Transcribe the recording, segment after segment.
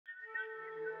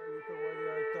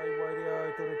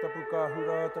tore tapu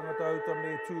kāhura tangata auta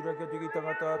me tūreke tiki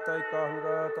tangata tai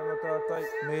kāhura tangata tai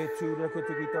me tūreke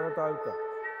tiki tangata auta.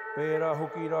 Pērā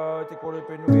hoki rā te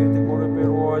korepe nui, te korepe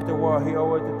roa, te wāhi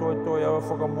awa, te toi toi awa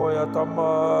whakamoe a tama,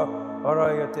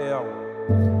 arai a te awa.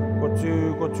 Ko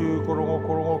tū,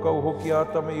 korongo kau hoki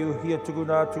ātama i uhia tuku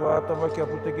nātu ātama kia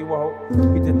puta ki waho,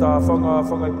 ki te tāwhanga,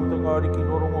 whangai puta ngāri ki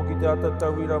norongo ki te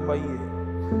atatauira mai e.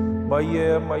 Mai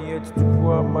e te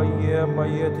tupua, mai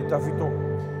e te tawhito.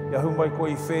 Ia humai ko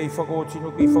i whē i whakaotinu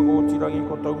ki whakaotirangi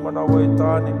ko tau manawa e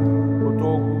tāne, ko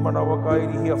tōku manawa ka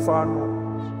irihia whānau.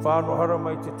 Whānau hara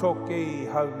mai te toke i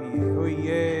haumi e, hui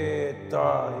e tā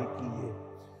hiki e.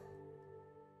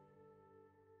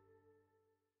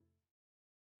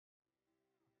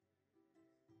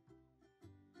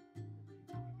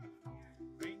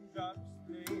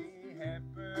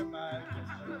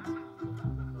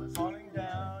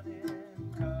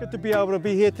 Good to be able to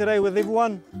be here today with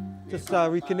everyone. Just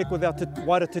reconnect with our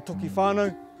wider Te Toki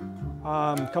Whānau.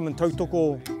 Come and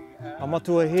tautoko our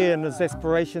matua here and his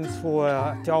aspirations for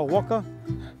te ao waka.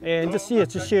 And just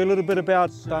share a little bit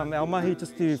about our mahi,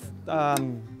 just to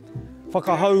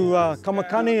whakahau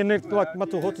Kamakani. And like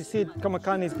Matu Hoti said,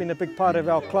 Kamakani has been a big part of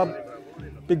our club,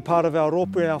 big part of our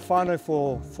rope and our whānau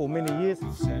for many years.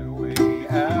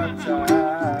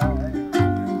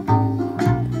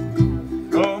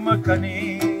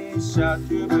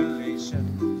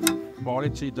 Well,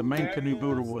 actually, the main canoe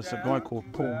builder was a guy called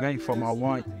Paul Gay from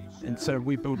Hawaii, and so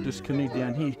we built this canoe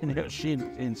down here in our shed.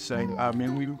 And so, I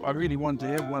really wanted to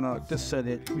have one like this so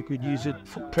that we could use it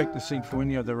for practicing for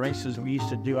any of the races we used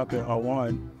to do up at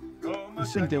Hawaii. I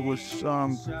think that was about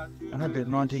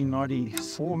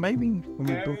 1994 maybe when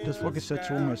we built this waka, so it's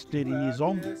almost 30 years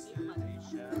old.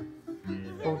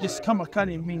 Well, this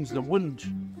Kamakani means the wind,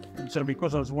 and so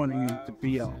because I was wanting it to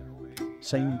be our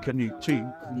same canoe too,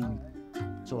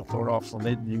 so I thought after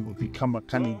that it would become a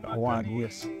Kamakani Hawaiian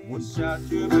with wood.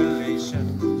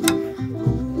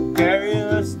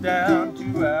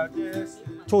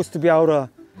 Choice to be able to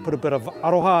put a bit of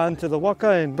aroha into the waka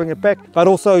and bring it back, but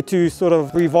also to sort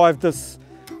of revive this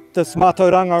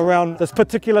mātauranga around this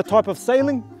particular type of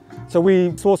sailing. So we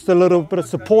sourced a little bit of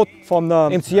support from the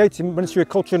MCH, Ministry of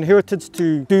Culture and Heritage,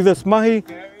 to do this mahi.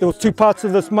 There was two parts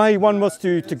of this mahi. One was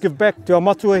to give back to our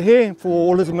matua here for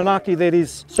all his manaki that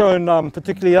he's shown,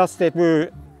 particularly us that were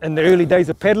in the early days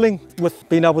of paddling, with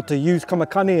being able to use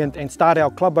Kamakani and start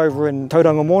our club over in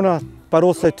Tauranga Mona, but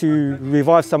also to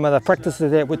revive some of the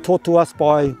practices that were taught to us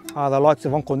by the likes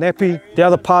of Uncle Nappy. The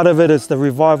other part of it is the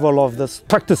revival of this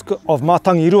practice of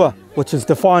Matangirua, which is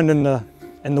defined in the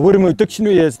Wiremu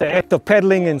dictionary as the act of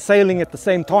paddling and sailing at the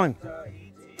same time.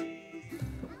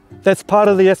 That's part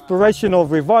of the aspiration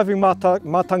of reviving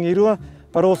Matangirua,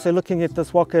 but also looking at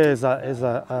this waka as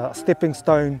a stepping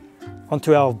stone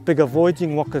onto our bigger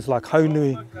voyaging wakas like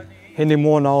Haunui,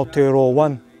 Henemona, Aotearoa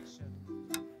 1.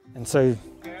 And so,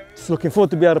 just looking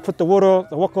forward to be able to put the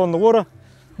waka on the water.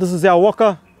 This is our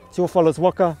waka, it's your fella's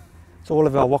waka, it's all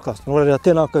of our wakas.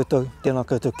 Tēnā koutou,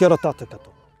 kia ora tātou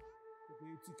katoa.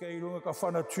 Kei runga ka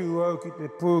whanatū au ki te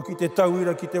pū, ki te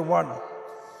tauira, ki te wana.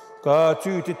 Ka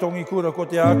tū te tongi kura ko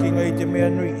te ākinga i te mea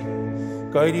nui.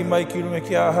 Ka iri mai ki runga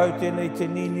ki āhau tēnei te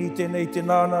nini, tēnei te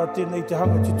nāna, tēnei te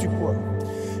hanga te tupua.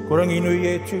 Ko rangi nui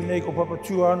e tū nei, ko papa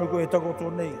tū anu ko e takoto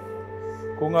nei.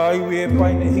 Ko ngā iwi e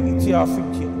paine hiki te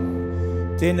āwhitia.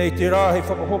 Tēnei te rā hei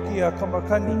whakahoki a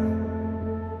Kamakani.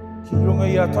 Ki runga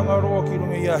i a Tangaroa, ki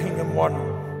runga i a Hinga Moana.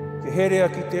 Ke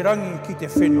herea ki te rangi, ki te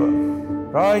whenua.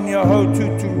 Raini a hau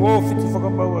tūturu o whiti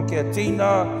whakamaua kia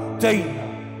tīna,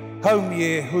 haumi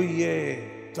e hui e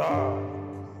tā.